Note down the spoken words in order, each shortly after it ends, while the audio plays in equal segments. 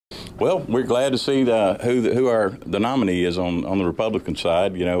Well, we're glad to see who the nominee is on the Republican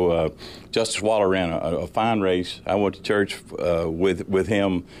side. You know, Justice Waller ran a fine race. I went to church with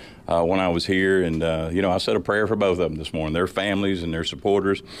him when I was here, and you know, I said a prayer for both of them this morning, their families and their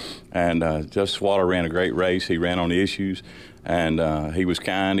supporters. And Justice Waller ran a great race. He ran on the issues, and he was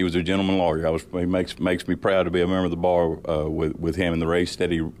kind. He was a gentleman lawyer. He makes me proud to be a member of the bar with him in the race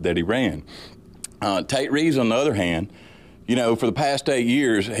that he ran. Tate Reeves, on the other hand, you know, for the past 8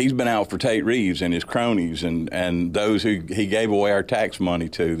 years, he's been out for Tate Reeves and his cronies and those who he gave away our tax money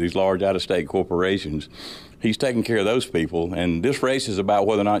to, these large out-of-state corporations. He's taking care of those people. And this race is about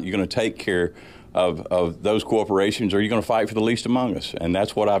whether or not you're going to take care of those corporations, or you're going to fight for the least among us. And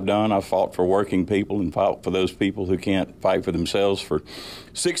that's what I've done. I've fought for working people and fought for those people who can't fight for themselves for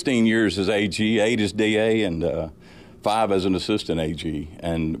 16 years as AG, 8 as DA, and 5 as an assistant AG,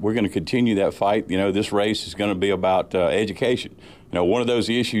 and we're going to continue that fight. You know, this race is going to be about education. You know, one of those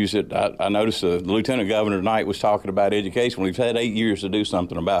issues that I noticed the Lieutenant Governor tonight was talking about education. We've had 8 years to do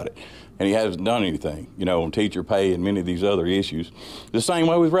something about it, and he hasn't done anything, you know, on teacher pay and many of these other issues. The same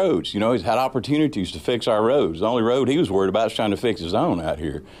way with roads. You know, he's had opportunities to fix our roads. The only road he was worried about is trying to fix his own out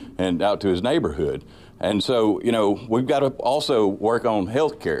here and out to his neighborhood. And so, you know, we've got to also work on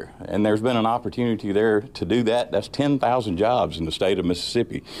health care, and there's been an opportunity there to do that. That's 10,000 jobs in the state of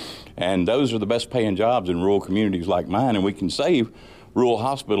Mississippi, and those are the best paying jobs in rural communities like mine, and we can save rural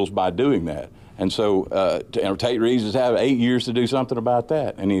hospitals by doing that. And so Tate Reeves has had 8 years to do something about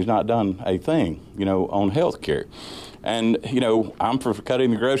that, and he's not done a thing, you know, on health care. And, you know, I'm for cutting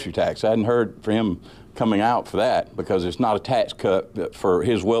the grocery tax. I hadn't heard for him coming out for that, because it's not a tax cut for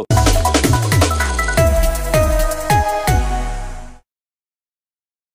his wealth.